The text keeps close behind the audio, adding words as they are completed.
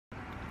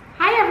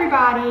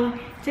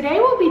everybody! Today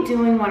we'll be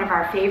doing one of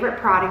our favorite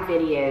product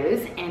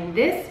videos, and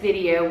this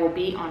video will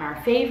be on our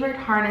favorite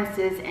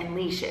harnesses and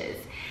leashes.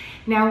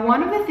 Now,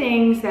 one of the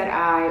things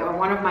that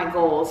one of my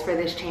goals for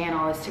this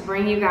channel is to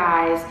bring you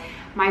guys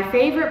my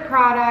favorite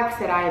products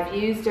that I've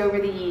used over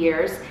the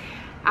years.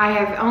 I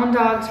have owned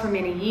dogs for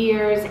many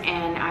years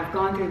and I've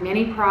gone through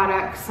many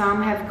products.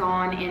 Some have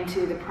gone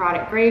into the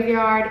product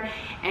graveyard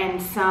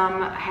and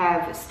some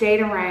have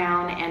stayed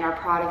around and are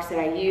products that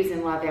I use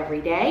and love every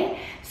day.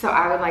 So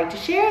I would like to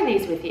share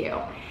these with you.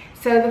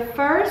 So the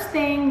first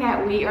thing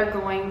that we are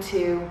going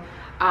to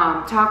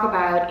talk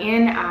about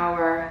in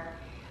our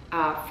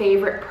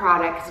favorite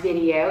products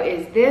video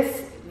is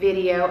this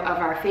video of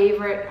our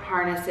favorite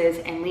harnesses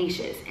and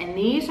leashes. And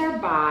these are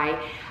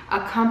by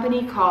a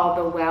company called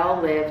The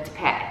Well-Lived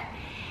Pet.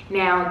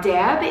 Now,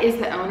 Deb is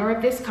the owner of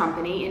this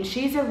company and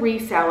she's a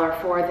reseller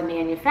for the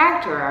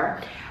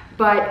manufacturer,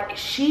 but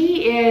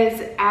she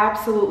is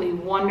absolutely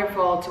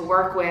wonderful to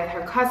work with.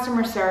 Her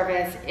customer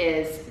service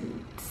is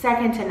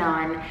second to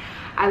none.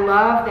 I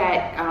love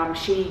that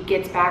she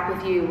gets back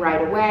with you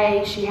right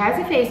away. She has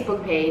a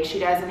Facebook page. She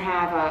doesn't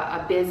have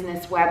a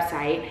business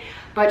website,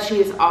 but she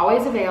is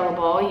always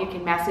available. You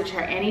can message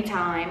her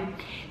anytime.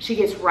 She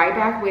gets right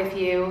back with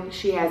you.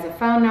 She has a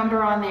phone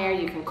number on there.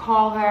 You can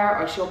call her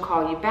or she'll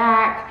call you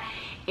back.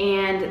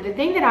 And the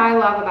thing that I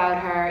love about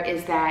her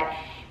is that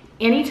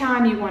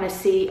anytime you want to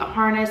see a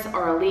harness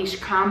or a leash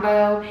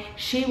combo,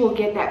 she will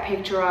get that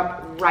picture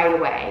up right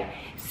away.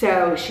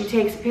 So she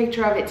takes a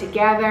picture of it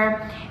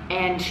together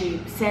and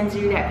she sends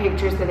you that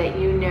picture so that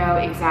you know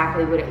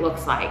exactly what it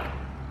looks like.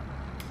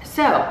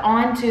 So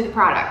on to the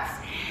products.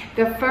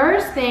 The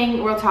first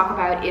thing we'll talk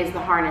about is the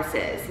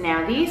harnesses.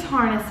 Now, these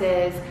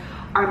harnesses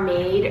are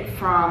made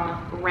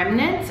from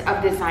remnants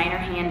of designer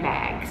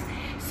handbags.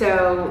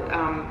 So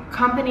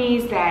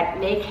companies that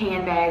make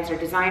handbags or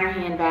designer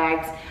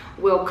handbags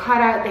will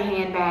cut out the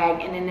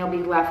handbag and then they'll be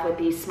left with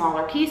these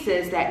smaller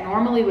pieces that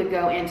normally would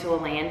go into a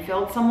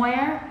landfill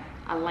somewhere.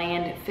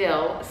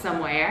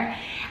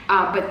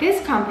 But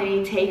this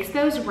company takes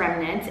those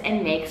remnants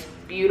and makes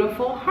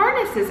beautiful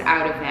harnesses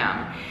out of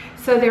them.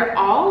 So they're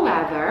all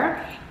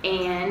leather,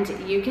 and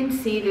you can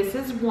see this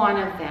is one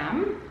of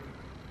them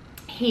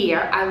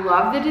here. I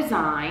love the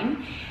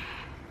design.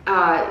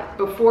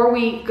 Before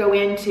we go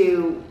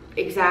into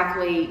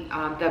exactly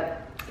the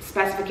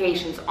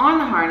specifications on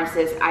the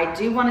harnesses, I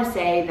do want to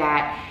say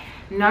that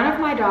none of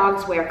my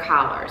dogs wear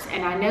collars,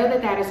 and I know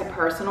that that is a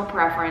personal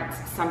preference.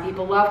 Some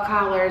people love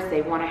collars.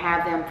 They want to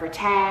have them for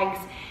tags.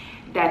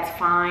 That's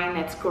fine,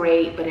 that's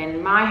great, but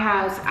in my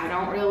house, I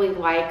don't really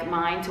like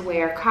mine to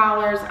wear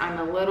collars. I'm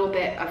a little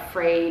bit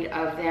afraid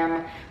of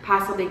them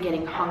possibly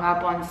getting hung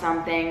up on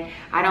something.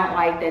 I don't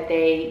like that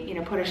they,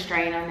 put a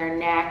strain on their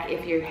neck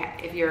if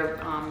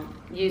you're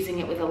using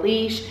it with a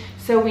leash,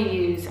 so we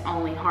use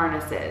only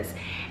harnesses.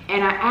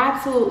 And I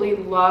absolutely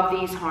love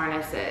these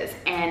harnesses,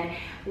 and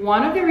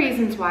one of the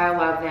reasons why I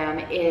love them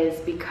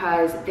is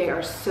because they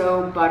are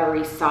so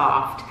buttery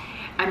soft.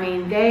 I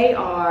mean, they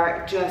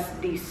are just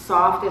the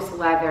softest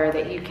leather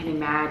that you can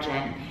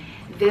imagine.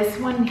 This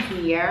one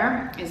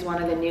here is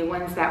one of the new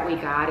ones that we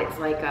got. It's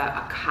like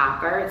a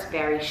copper. It's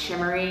very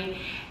shimmery.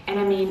 And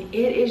I mean,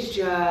 it is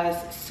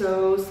just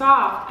so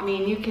soft. I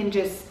mean, you can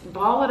just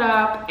ball it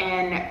up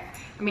and,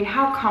 I mean,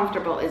 how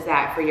comfortable is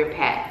that for your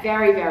pet?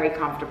 Very, very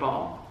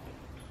comfortable.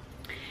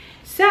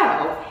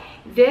 So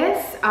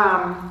this,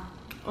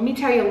 let me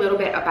tell you a little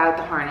bit about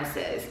the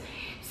harnesses.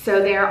 So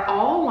they're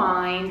all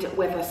lined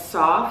with a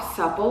soft,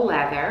 supple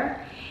leather,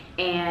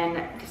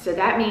 and so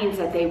that means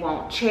that they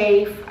won't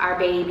chafe our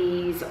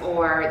babies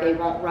or they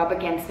won't rub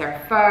against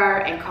their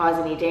fur and cause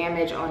any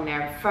damage on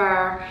their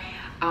fur.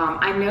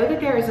 I know that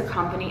there is a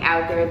company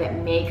out there that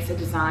makes a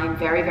design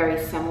very,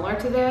 very similar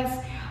to this,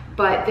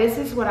 but this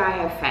is what I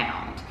have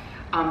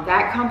found.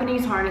 That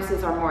company's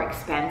harnesses are more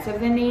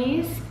expensive than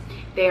these.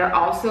 They are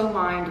also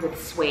lined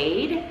with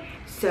suede,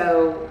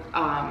 so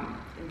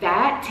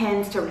that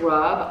tends to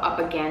rub up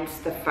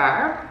against the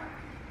fur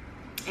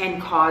and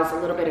cause a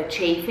little bit of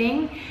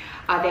chafing.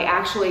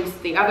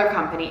 The other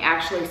company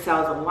actually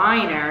sells a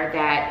liner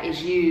that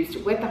is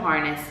used with the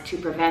harness to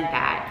prevent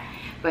that.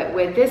 But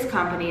with this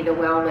company, the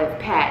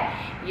Well-Lived Pet,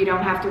 you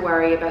don't have to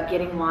worry about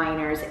getting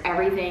liners.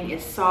 Everything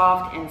is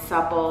soft and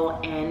supple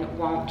and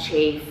won't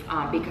chafe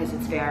because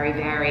it's very,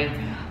 very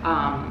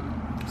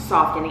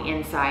soft in the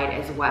inside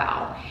as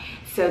well.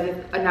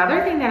 So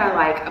another thing that I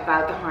like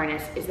about the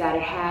harness is that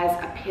it has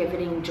a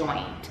pivoting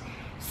joint.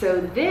 So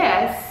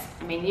this,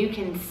 I mean, you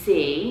can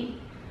see,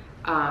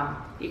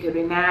 you could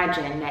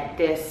imagine that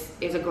this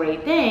is a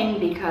great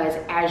thing because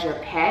as your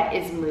pet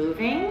is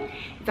moving,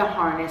 the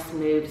harness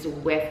moves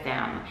with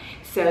them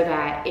so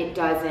that it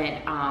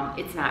doesn't,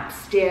 it's not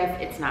stiff,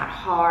 it's not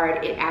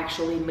hard, it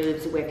actually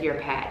moves with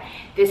your pet.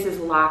 This is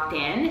locked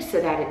in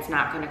so that it's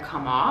not going to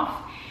come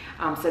off.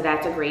 So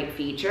that's a great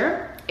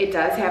feature. It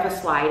does have a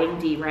sliding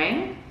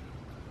D-ring,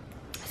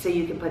 so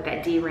you can put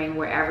that D-ring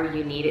wherever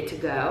you need it to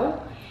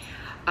go.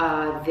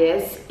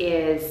 This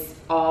is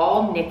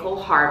all nickel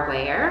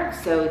hardware,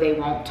 so they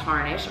won't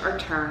tarnish or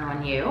turn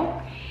on you.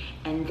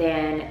 And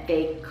then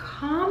they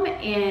come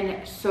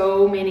in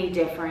so many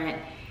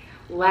different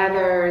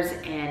leathers,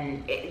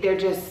 and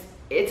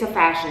it's a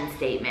fashion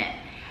statement.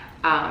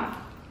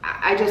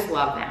 I just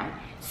love them.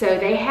 So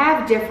they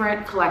have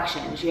different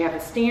collections. You have a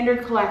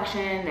standard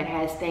collection that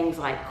has things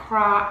like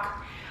croc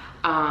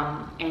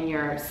and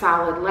your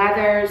solid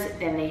leathers.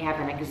 Then they have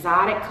an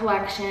exotic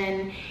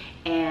collection,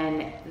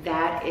 and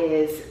that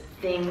is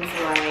things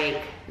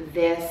like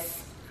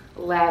this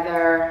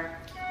leather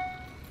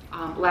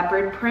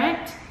leopard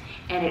print,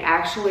 and it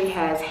actually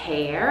has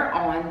hair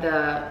on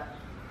the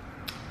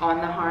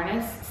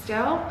harness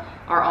still,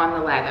 or on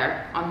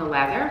the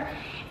leather.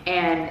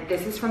 And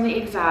this is from the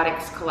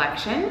exotics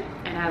collection,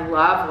 and I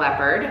love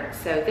leopard.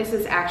 So this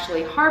is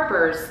actually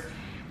Harper's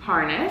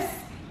harness,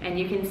 and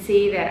you can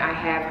see that I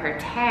have her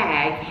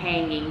tag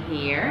hanging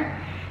here.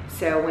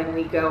 So when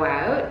we go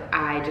out,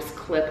 I just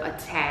clip a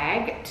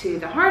tag to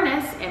the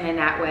harness, and then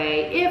that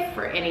way, if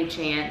for any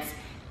chance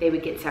they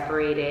would get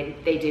separated,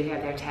 they do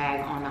have their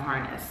tag on the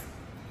harness.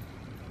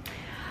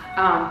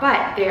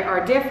 But there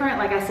are different,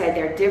 like I said,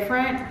 there are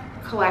different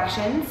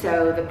collections,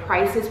 so the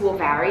prices will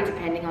vary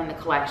depending on the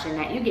collection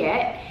that you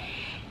get,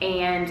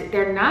 and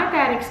they're not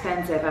that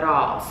expensive at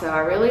all, so I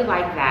really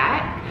like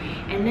that.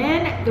 And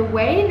then the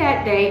way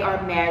that they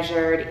are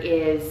measured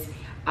is,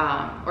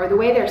 or the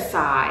way they're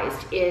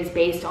sized is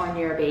based on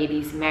your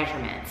baby's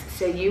measurements.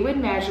 So you would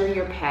measure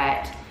your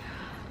pet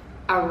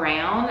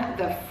around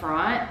the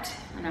front,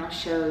 and I'll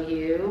show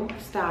you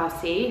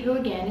Stassi, who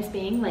again is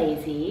being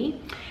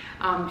lazy.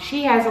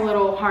 She has a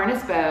little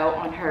harness bow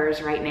on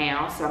hers right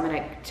now, so I'm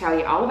going to tell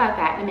you all about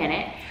that in a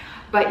minute.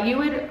 But you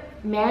would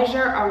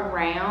measure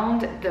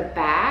around the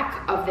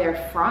back of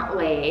their front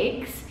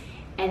legs,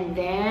 and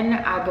then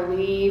I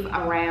believe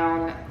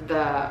around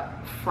the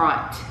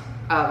front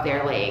of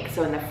their legs.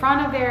 So in the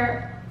front of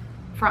their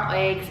front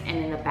legs and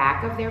in the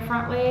back of their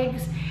front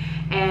legs.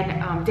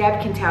 And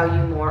Deb can tell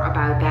you more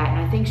about that, and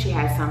I think she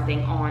has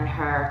something on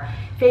her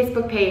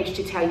Facebook page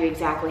to tell you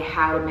exactly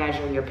how to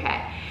measure your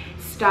pet.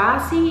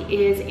 Stassi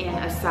is in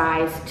a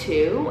size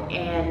 2,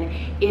 and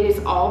it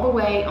is all the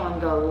way on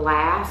the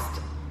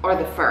last, or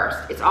the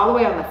first. It's all the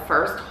way on the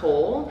first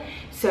hole.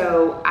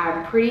 So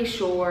I'm pretty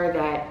sure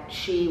that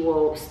she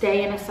will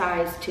stay in a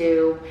size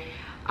 2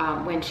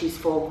 when she's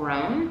full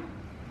grown.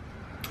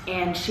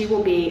 And she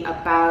will be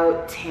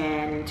about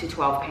 10 to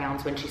 12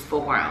 pounds when she's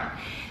full grown.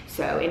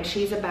 So, and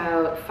she's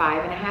about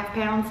 5.5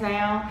 pounds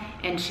now,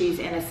 and she's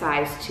in a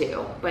size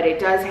 2. But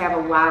it does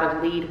have a lot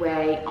of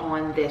leadway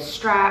on this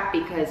strap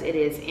because it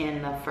is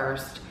in the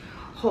first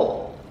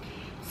hole.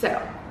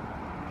 So,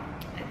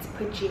 let's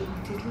put you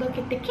to look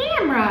at the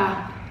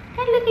camera.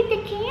 Gotta look at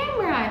the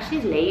camera.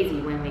 She's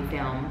lazy when we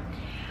film.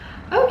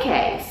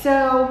 Okay,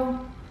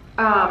 so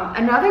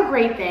another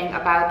great thing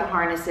about the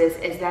harnesses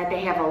is that they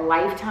have a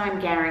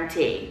lifetime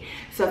guarantee.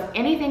 So if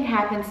anything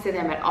happens to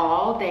them at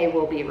all, they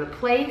will be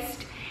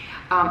replaced.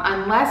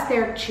 Unless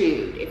they're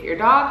chewed. If your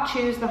dog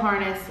chews the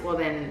harness, well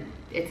then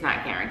it's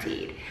not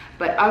guaranteed.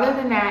 But other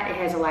than that, it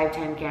has a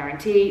lifetime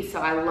guarantee,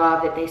 so I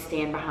love that they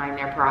stand behind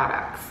their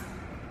products.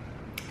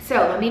 So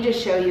let me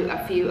just show you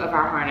a few of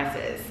our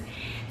harnesses.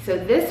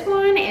 So this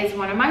one is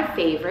one of my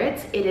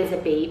favorites. It is a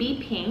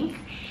baby pink,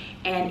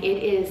 and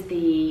it is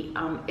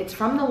it's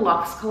from the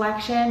Luxe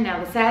collection.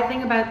 Now the sad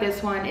thing about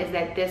this one is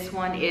that this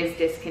one is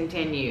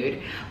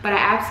discontinued, but I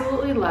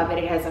absolutely love it.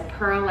 It has a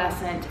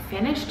pearlescent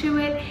finish to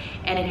it,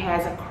 and it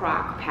has a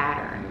croc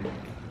pattern.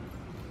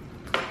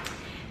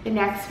 The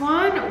next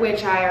one,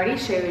 which I already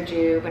showed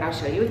you, but I'll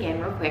show you again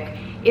real quick,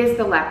 is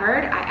the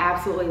leopard. I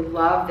absolutely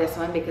love this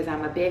one because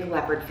I'm a big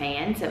leopard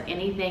fan, so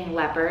anything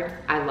leopard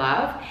I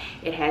love.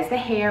 It has the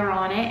hair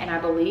on it, and I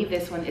believe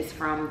this one is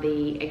from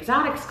the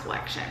exotics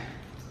collection.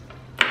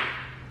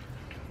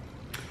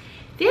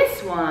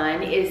 This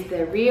one is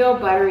the Real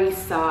Buttery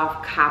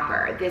Soft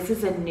Copper. This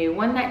is a new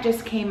one that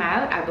just came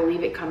out. I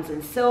believe it comes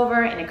in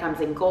silver and it comes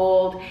in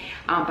gold,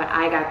 but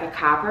I got the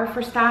copper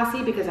for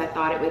Stassi because I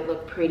thought it would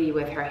look pretty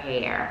with her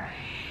hair.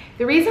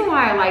 The reason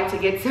why I like to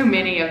get so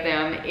many of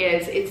them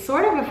is it's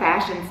sort of a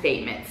fashion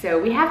statement. So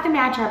we have to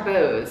match our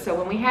bows. So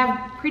when we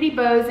have pretty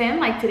bows in,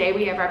 like today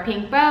we have our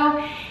pink bow,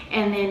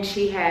 and then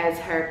she has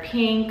her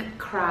pink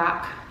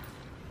croc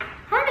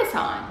harness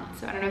on.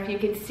 So I don't know if you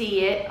could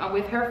see it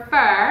with her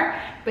fur,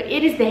 but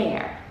it is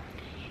there.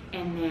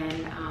 And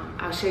then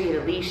I'll show you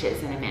the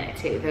leashes in a minute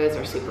too. Those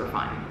are super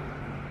fun.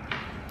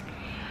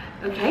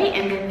 Okay,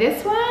 and then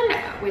this one,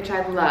 which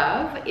I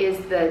love, is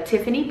the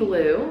Tiffany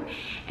Blue.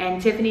 And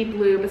Tiffany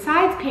Blue,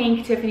 besides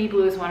pink, Tiffany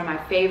Blue is one of my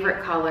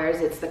favorite colors.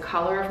 It's the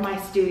color of my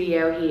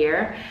studio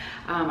here.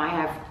 I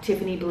have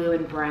Tiffany Blue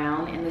and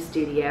brown in the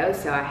studio,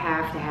 so I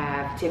have to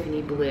have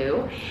Tiffany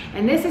Blue.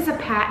 And this is a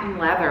patent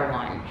leather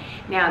one.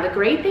 Now, the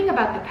great thing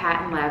about the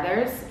patent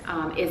leathers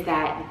is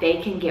that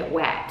they can get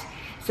wet.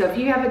 So if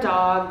you have a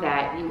dog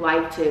that you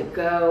like to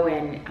go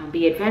and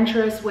be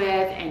adventurous with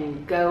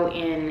and go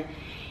in,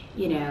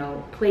 you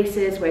know,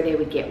 places where they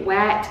would get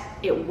wet,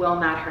 it will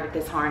not hurt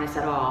this harness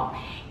at all.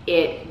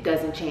 It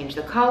doesn't change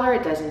the color,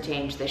 it doesn't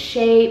change the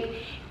shape,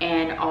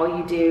 and all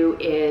you do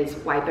is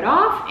wipe it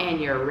off and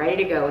you're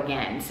ready to go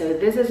again. So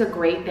this is a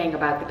great thing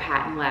about the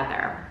patent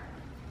leather.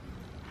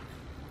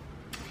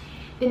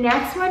 The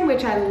next one,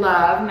 which I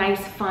love,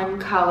 nice fun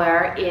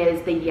color,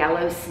 is the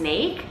yellow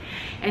snake.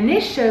 And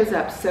this shows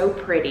up so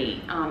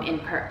pretty in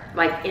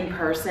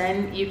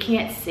person. You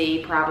can't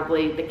see,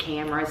 probably the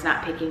camera is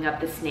not picking up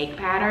the snake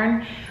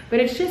pattern,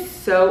 but it's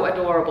just so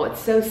adorable. It's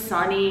so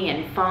sunny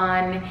and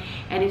fun,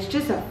 and it's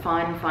just a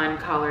fun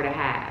color to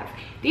have.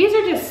 These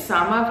are just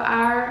some of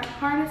our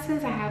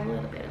harnesses. I have a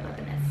little bit of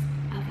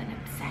an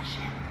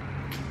obsession.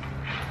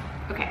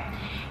 Okay,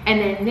 and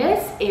then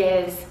this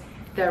is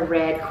the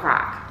red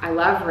croc. I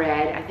love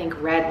red. I think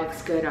red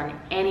looks good on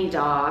any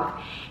dog.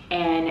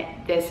 And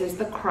this is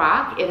the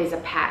croc. It is a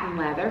patent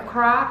leather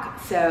croc.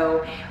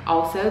 So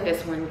also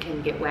this one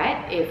can get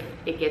wet if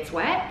it gets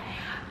wet.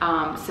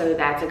 So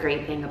that's a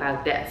great thing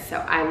about this. So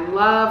I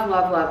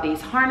love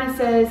these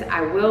harnesses.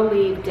 I will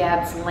leave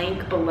Deb's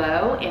link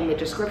below in the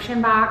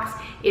description box.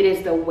 It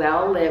is the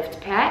Well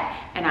Lived Pet,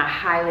 and I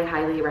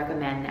highly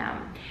recommend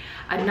them.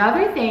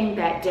 Another thing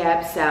that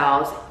Deb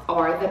sells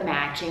are the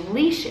matching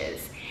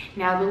leashes.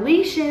 Now the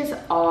leashes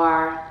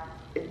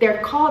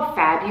they're called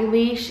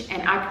Fabuleash,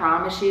 and I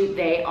promise you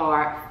they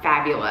are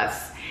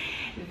fabulous.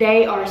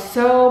 They are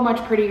so much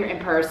prettier in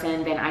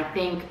person than I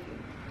think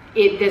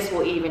this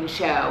will even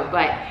show.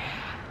 But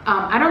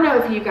I don't know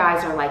if you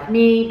guys are like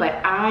me,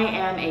 but I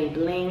am a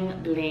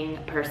bling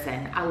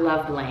person. I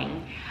love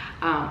bling.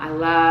 I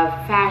love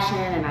fashion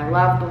and I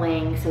love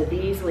bling. So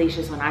these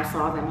leashes, when I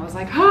saw them, I was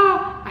like,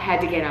 I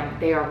had to get them.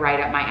 They are right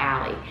up my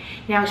alley.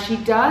 Now she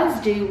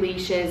does do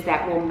leashes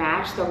that will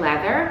match the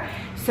leather.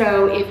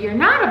 So if you're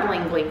not a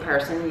bling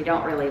person, you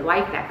don't really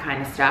like that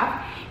kind of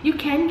stuff, you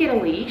can get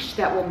a leash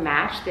that will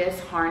match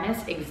this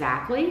harness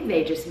exactly.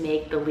 They just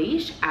make the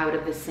leash out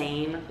of the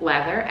same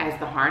leather as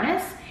the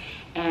harness,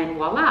 and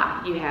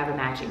voila, you have a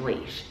matching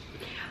leash.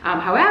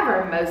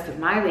 However, most of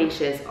my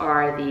leashes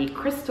are the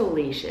crystal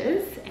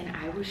leashes, and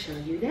I will show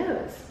you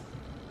those.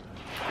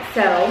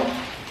 So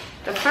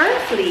the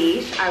first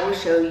leash I will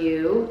show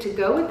you to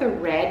go with the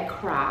red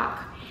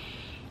croc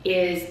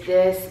is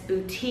this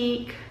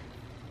boutique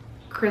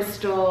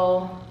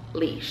crystal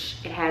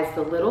leash. It has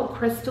the little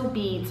crystal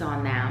beads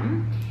on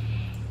them.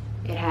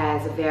 It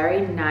has a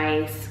very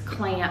nice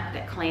clamp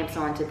that clamps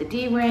onto the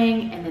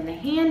D-ring, and then the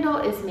handle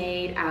is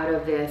made out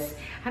of this,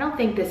 I don't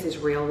think this is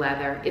real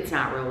leather. It's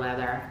not real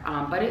leather,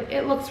 but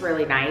it looks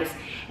really nice,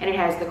 and it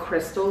has the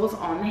crystals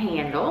on the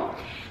handle.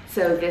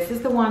 So this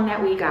is the one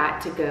that we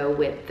got to go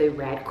with the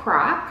red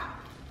croc.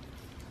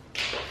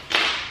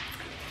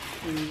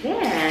 And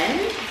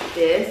then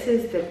this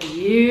is the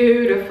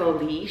beautiful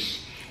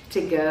leash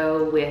to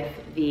go with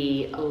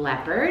the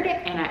leopard,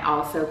 and I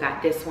also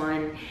got this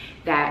one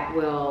that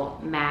will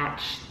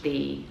match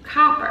the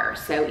copper.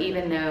 So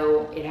even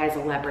though it has a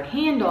leopard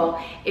handle,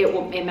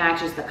 it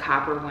matches the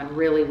copper one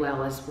really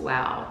well as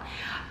well.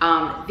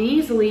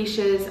 These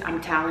leashes,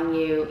 I'm telling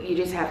you, you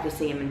just have to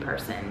see them in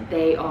person.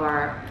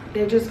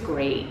 They're just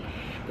great.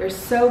 They're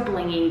so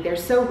blingy, they're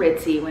so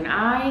ritzy. When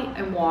I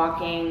am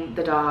walking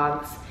the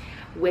dogs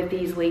with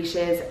these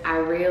leashes,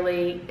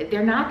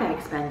 they're not that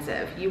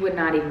expensive. You would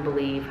not even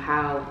believe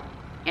how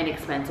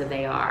inexpensive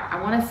they are.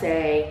 I want to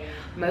say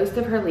most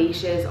of her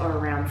leashes are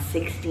around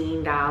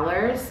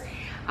 $16.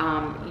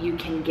 You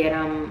can get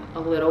them a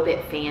little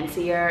bit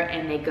fancier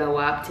and they go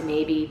up to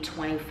maybe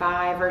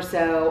 25 or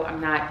so.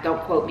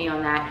 Don't quote me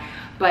on that,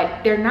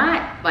 but they're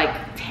not like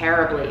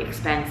terribly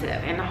expensive,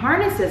 and the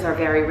harnesses are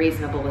very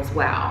reasonable as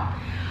well.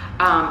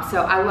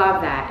 So I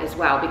love that as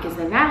well, because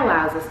then that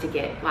allows us to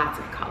get lots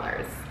of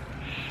colors.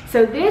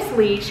 So this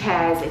leash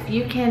has, if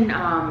you can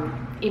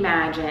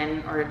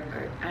imagine, or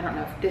I don't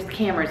know if this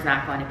camera's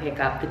not going to pick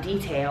up the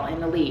detail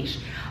in the leash,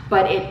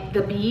 but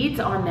the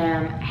beads on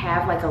them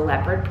have like a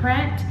leopard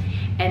print,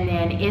 and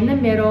then in the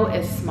middle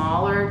is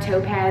smaller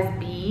topaz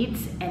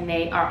beads, and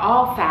they are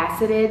all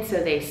faceted,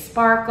 so they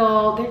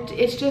sparkle.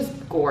 It's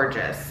just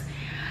gorgeous.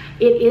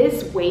 It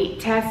is weight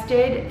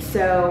tested,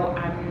 so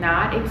I'm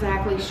not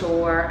exactly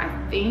sure.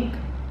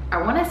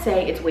 I want to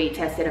say it's weight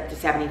tested up to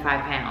 75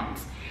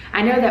 pounds.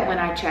 I know that when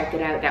I checked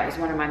it out, that was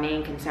one of my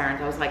main concerns.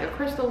 I was like, a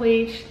crystal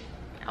leash,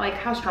 like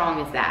how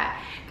strong is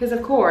that? Because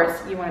of course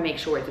you want to make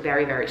sure it's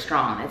very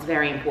strong. That's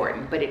very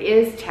important, but it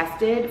is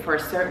tested for a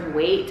certain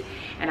weight,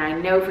 and I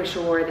know for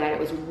sure that it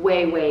was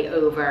way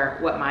over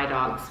what my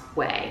dogs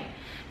weigh.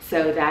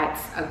 So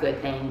that's a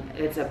good thing.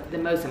 It's the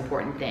most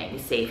important thing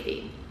is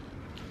safety.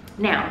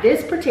 Now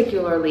this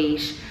particular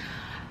leash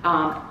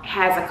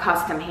has a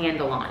custom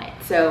handle on it.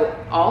 So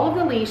all of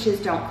the leashes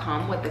don't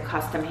come with the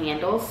custom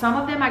handles. Some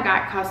of them I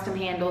got custom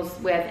handles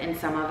with, and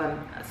some of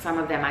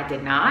them I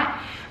did not.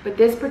 But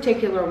this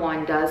particular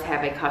one does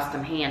have a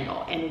custom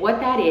handle. And what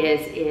that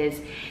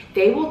is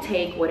they will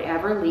take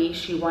whatever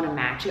leash you want to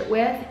match it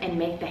with and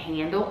make the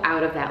handle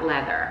out of that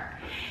leather.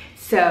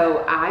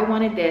 So I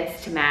wanted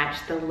this to match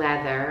the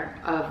leather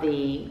of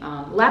the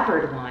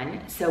leopard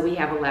one. So we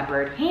have a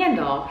leopard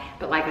handle,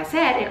 but like I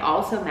said, it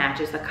also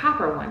matches the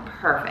copper one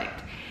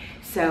perfect.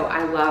 So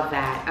I love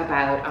that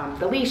about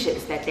the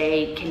leashes, that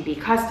they can be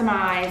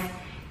customized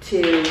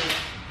to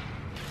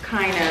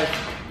kind of,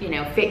 you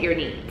know, fit your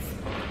needs.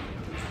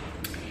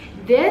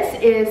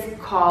 This is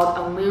called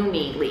a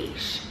Looney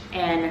leash,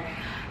 and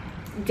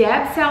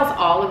Deb sells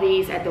all of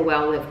these at the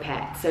Well Live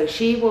Pet. So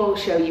she will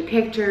show you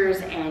pictures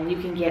and you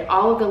can get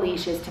all of the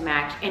leashes to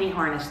match any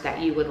harness that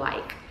you would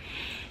like.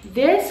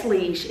 This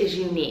leash is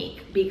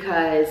unique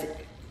because,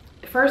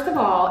 first of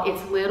all,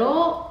 it's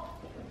little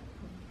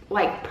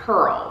like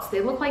pearls.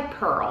 They look like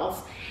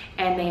pearls,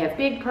 and they have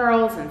big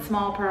pearls and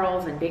small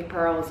pearls and big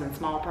pearls and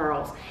small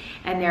pearls,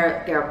 and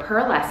they're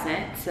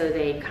pearlescent, so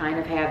they kind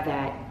of have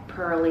that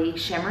pearly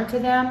shimmer to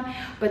them.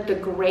 But the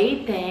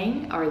great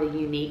thing, or the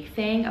unique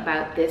thing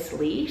about this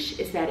leash,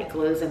 is that it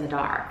glows in the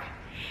dark.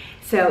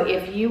 So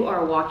if you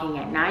are walking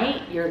at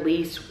night, your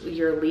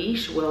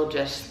leash will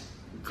just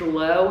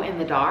glow in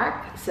the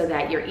dark so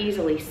that you're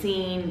easily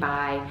seen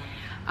by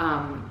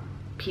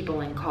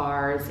people in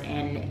cars,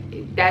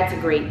 and that's a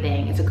great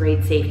thing. It's a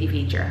great safety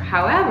feature.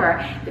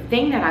 However, the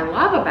thing that I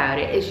love about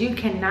it is you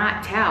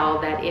cannot tell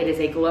that it is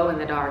a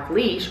glow-in-the-dark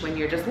leash when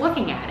you're just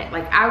looking at it.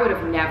 Like, I would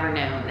have never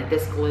known that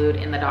this glowed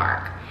in the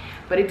dark,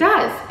 but it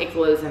does. It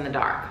glows in the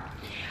dark.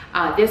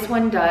 This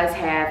one does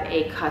have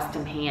a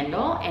custom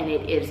handle, and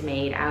it is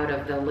made out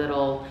of the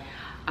little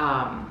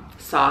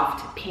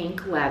soft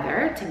pink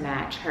leather to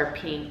match her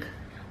pink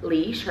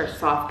leash, her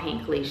soft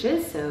pink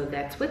leashes. So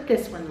that's what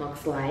this one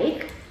looks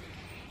like.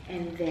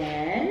 And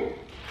then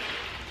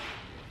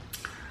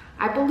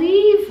I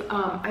believe,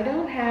 I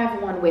don't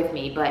have one with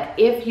me, but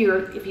if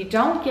you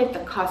don't get the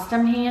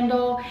custom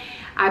handle,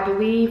 I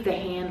believe the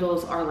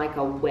handles are like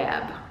a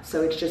web.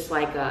 So it's just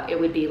like it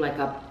would be like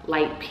a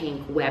light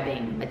pink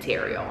webbing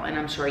material. And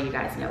I'm sure you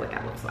guys know what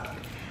that looks like.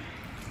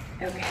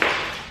 Okay.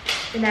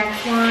 The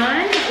next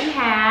one we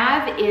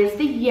have is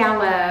the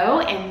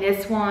yellow, and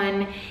this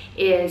one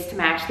is to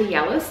match the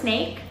yellow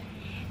snake.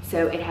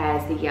 So it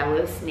has the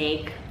yellow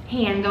snake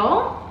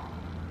handle.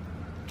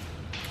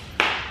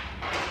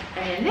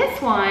 And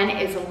this one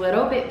is a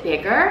little bit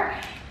bigger.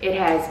 It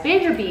has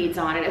bigger beads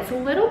on it. It's a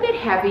little bit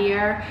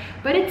heavier,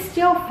 but it's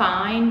still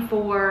fine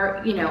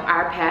for, you know,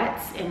 our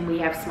pets, and we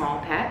have small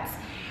pets.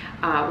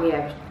 We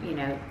have, you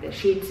know, the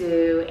Shih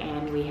Tzu,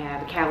 and we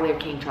have a Cavalier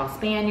King Charles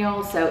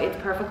Spaniel, so it's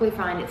perfectly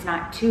fine. It's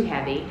not too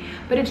heavy,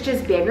 but it's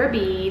just bigger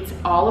beads.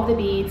 All of the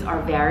beads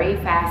are very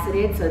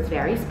faceted, so it's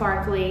very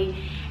sparkly.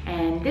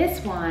 And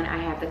this one, I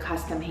have the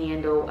custom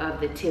handle of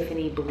the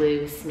Tiffany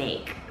Blue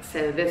Snake.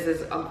 So this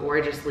is a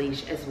gorgeous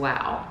leash as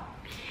well.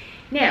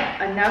 Now,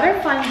 another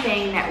fun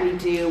thing that we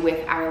do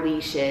with our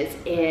leashes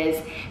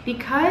is,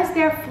 because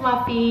they're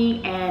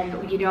fluffy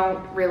and you don't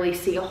really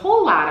see a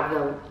whole lot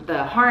of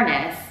the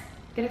harness.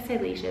 Did I say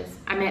leashes?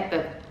 I meant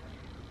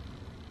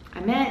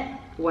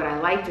what I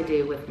like to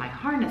do with my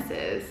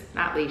harnesses,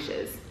 not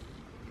leashes,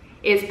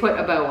 is put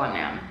a bow on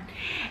them.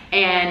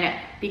 And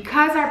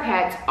because our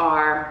pets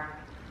are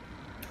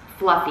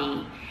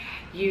fluffy,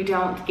 you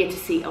don't get to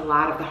see a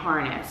lot of the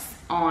harness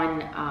on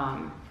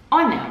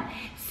them.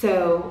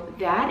 So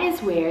that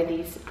is where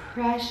these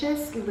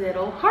precious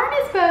little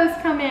harness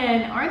bows come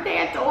in. Aren't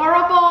they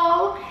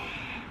adorable?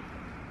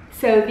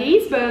 So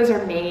these bows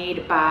are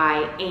made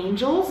by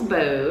Angel's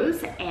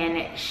Bows,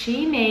 and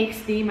she makes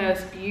the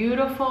most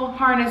beautiful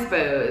harness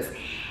bows.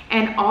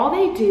 And all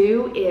they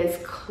do is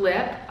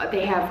clip.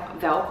 They have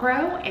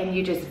Velcro, and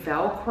you just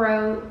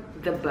Velcro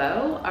the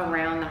bow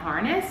around the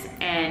harness,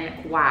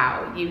 and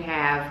wow, you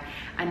have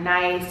a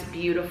nice,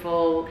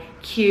 beautiful,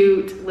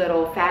 cute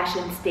little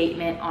fashion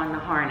statement on the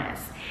harness.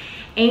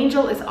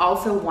 Angel is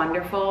also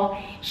wonderful.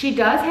 She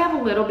does have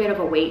a little bit of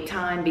a wait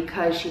time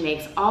because she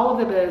makes all of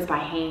the bows by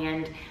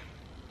hand,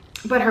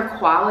 but her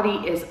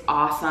quality is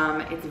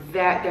awesome.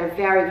 They're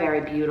very, very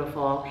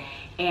beautiful,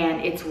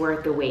 and it's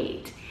worth the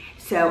wait.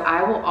 So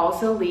I will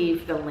also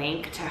leave the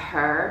link to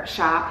her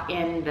shop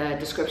in the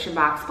description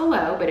box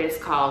below, but it's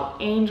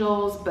called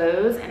Angel's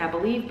Bows, and I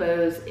believe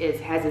Bows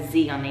has a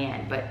Z on the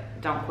end, but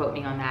don't quote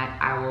me on that.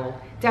 I will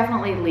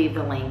definitely leave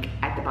the link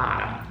at the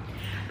bottom.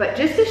 But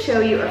just to show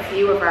you a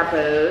few of our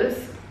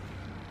bows,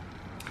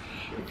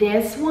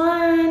 this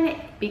one,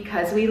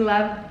 because we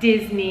love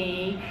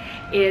Disney,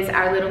 is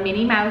our little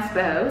Minnie Mouse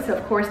bow. So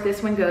of course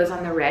this one goes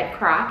on the red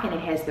crock, and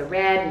it has the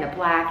red and the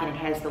black, and it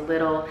has the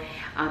little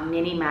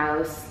Minnie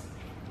Mouse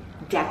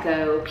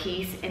deco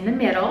piece in the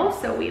middle,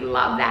 so we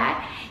love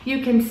that.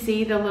 You can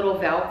see the little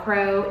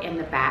Velcro in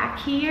the back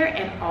here,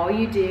 and all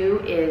you do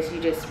is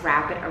you just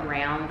wrap it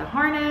around the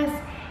harness,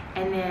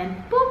 and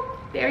then boop,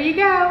 there you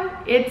go.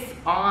 It's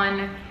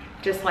on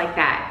just like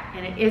that,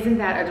 and isn't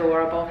that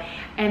adorable?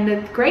 And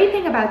the great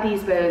thing about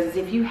these bows is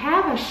if you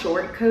have a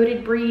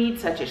short-coated breed,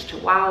 such as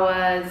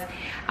Chihuahuas,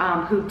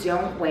 who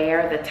don't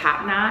wear the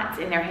top knots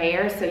in their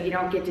hair, so you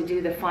don't get to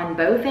do the fun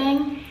bow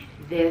thing,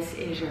 this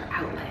is your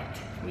outlet.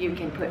 You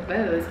can put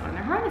bows on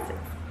their harnesses.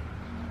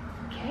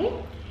 Okay,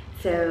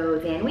 so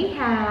then we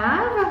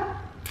have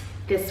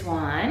this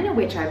one,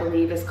 which I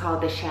believe is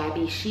called the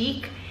Shabby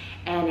Chic,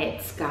 and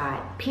it's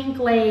got pink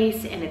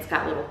lace, and it's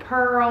got little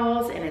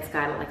pearls, and it's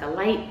got like a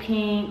light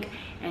pink,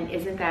 and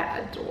isn't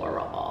that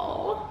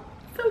adorable?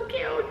 So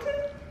cute.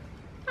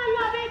 I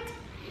love it.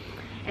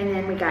 And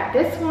then we got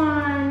this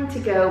one to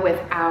go with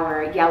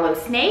our yellow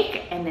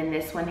snake, and then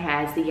this one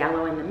has the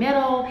yellow in the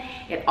middle.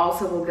 It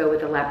also will go with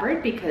the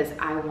leopard because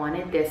I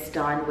wanted this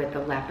done with the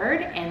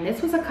leopard, and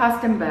this was a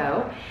custom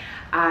bow.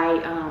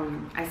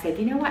 I said,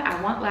 you know what,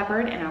 I want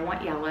leopard and I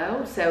want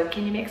yellow, so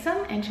can you mix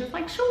them? And she was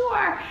like,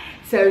 sure.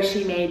 So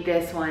she made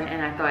this one,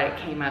 and I thought it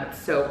came out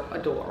so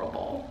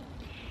adorable.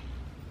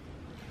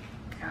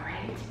 All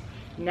right,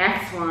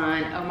 next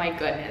one. Oh my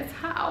goodness,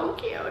 how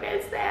cute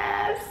is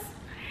this?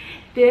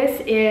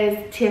 This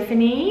is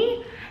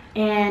Tiffany,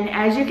 and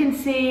as you can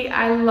see,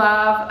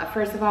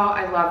 first of all,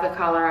 I love the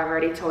color. I've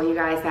already told you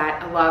guys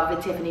that. I love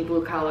the Tiffany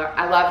blue color.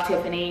 I love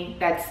Tiffany.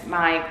 That's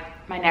my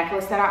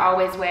necklace that I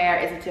always wear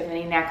is a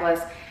Tiffany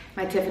necklace,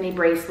 my Tiffany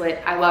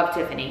bracelet. I love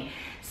Tiffany.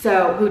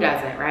 So who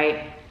doesn't,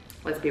 right?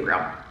 Let's be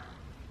real.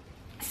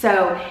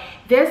 So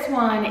this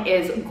one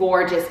is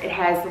gorgeous. It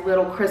has the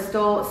little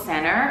crystal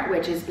center,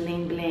 which is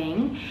bling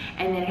bling,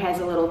 and then it has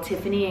a little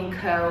Tiffany &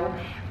 Co.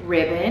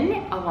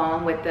 ribbon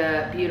along with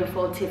the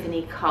beautiful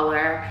Tiffany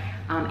color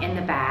in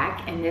the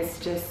back, and this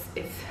just,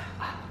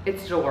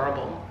 it's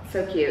adorable,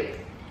 so cute.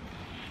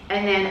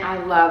 And then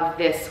I love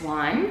this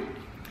one,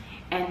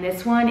 and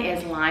this one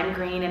is lime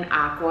green and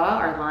aqua,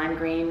 or lime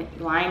green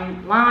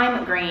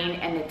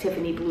and the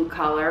Tiffany blue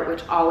color,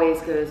 which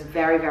always goes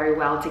very, very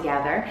well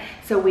together.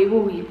 So we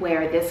will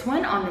wear this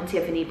one on the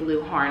Tiffany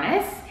blue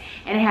harness,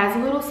 and it has a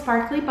little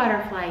sparkly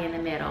butterfly in the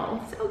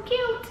middle. So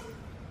cute.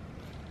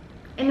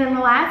 And then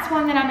the last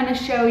one that I'm going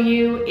to show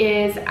you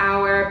is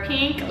our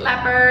pink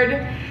leopard.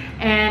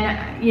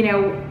 And you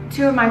know,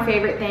 two of my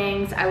favorite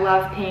things. I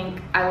love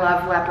pink, I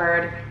love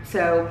leopard.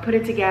 So put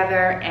it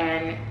together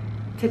and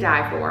to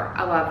die for.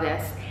 I love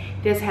this.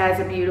 This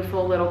has a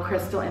beautiful little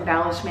crystal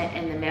embellishment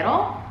in the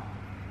middle.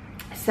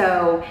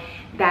 So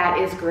that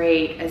is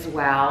great as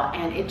well.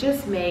 And it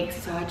just makes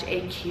such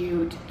a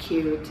cute,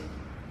 cute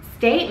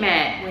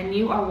statement when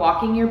you are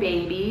walking your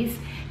babies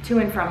to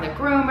and from the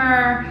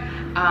groomer,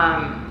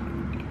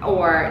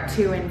 or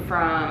to and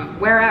from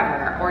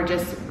wherever, or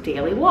just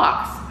daily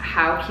walks.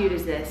 How cute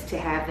is this to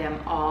have them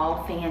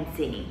all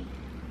fancy?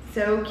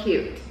 So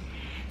cute.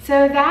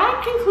 So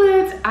that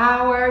concludes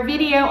our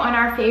video on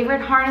our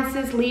favorite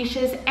harnesses,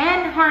 leashes,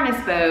 and harness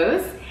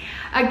bows.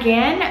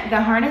 Again,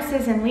 the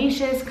harnesses and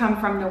leashes come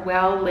from the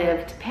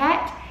Well-Lived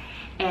Pet,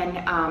 and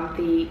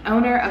the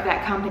owner of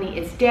that company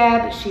is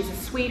Deb. She's a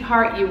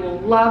sweetheart. You will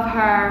love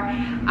her.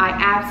 I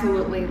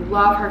absolutely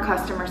love her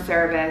customer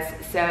service,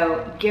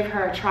 so give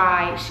her a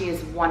try. She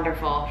is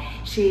wonderful.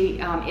 She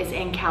is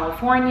in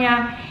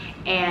California,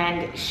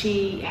 and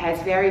she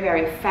has very,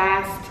 very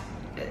fast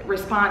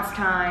response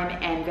time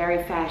and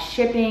very fast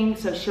shipping,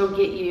 so she'll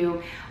get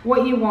you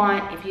what you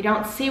want. If you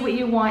don't see what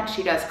you want,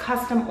 she does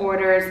custom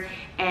orders,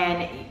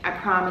 and I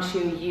promise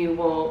you, you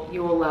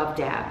will love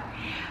Deb.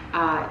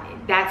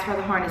 That's for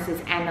the harnesses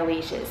and the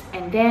leashes.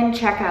 And then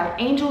check out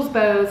Angel's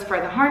Bows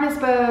for the harness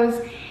bows.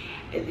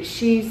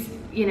 She's,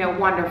 you know,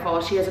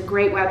 wonderful. She has a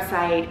great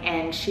website,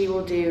 and she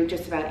will do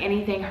just about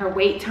anything. Her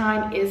wait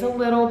time is a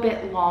little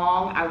bit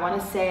long. I want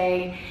to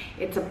say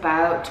it's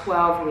about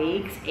 12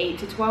 weeks, 8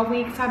 to 12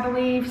 weeks, I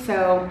believe.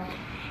 So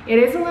it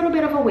is a little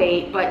bit of a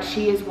wait, but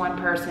she is one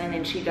person,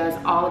 and she does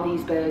all of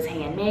these bows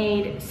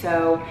handmade.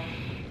 So,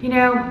 you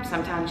know,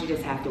 sometimes you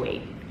just have to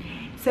wait.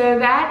 So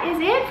that is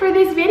it for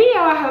this video.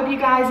 I hope you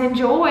guys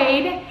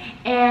enjoyed.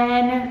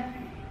 And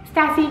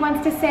Stassi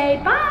wants to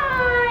say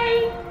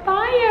bye.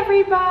 Bye,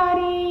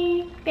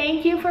 everybody.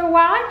 Thank you for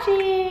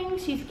watching.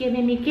 She's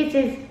giving me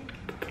kisses.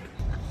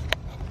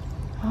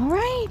 All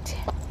right.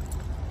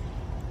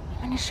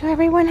 I'm going to show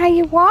everyone how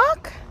you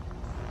walk.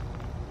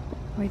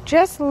 We're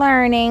just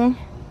learning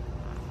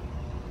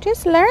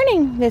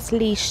this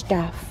leash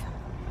stuff.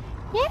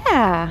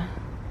 Yeah.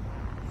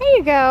 There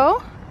you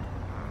go.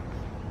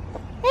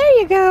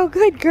 There you go.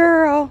 Good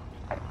girl.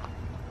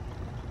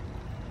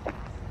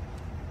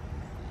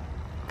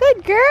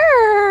 Good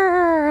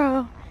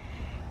girl.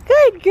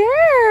 Good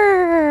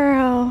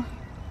girl.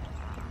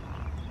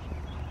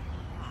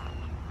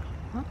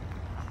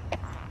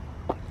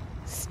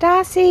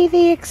 Stassi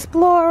the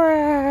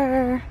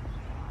Explorer.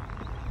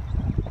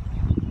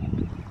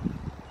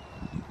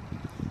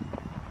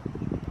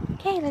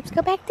 Okay, let's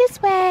go back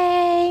this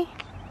way.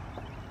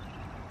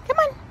 Come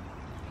on.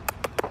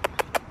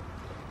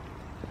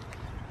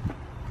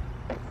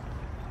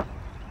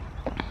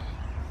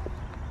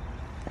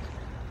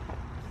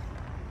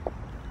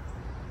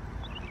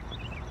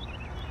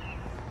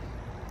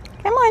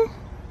 Come on.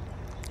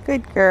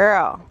 Good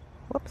girl.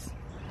 Whoops.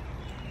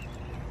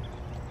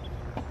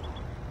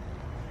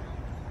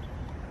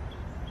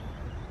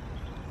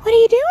 What are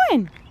you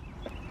doing?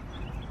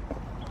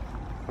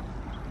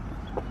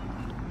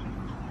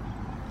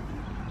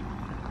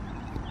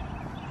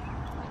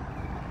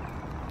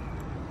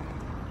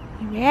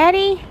 You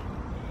ready?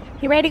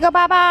 You ready to go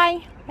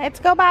bye-bye? Let's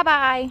go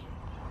bye-bye.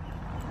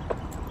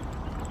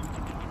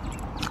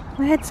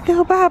 Let's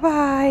go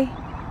bye-bye.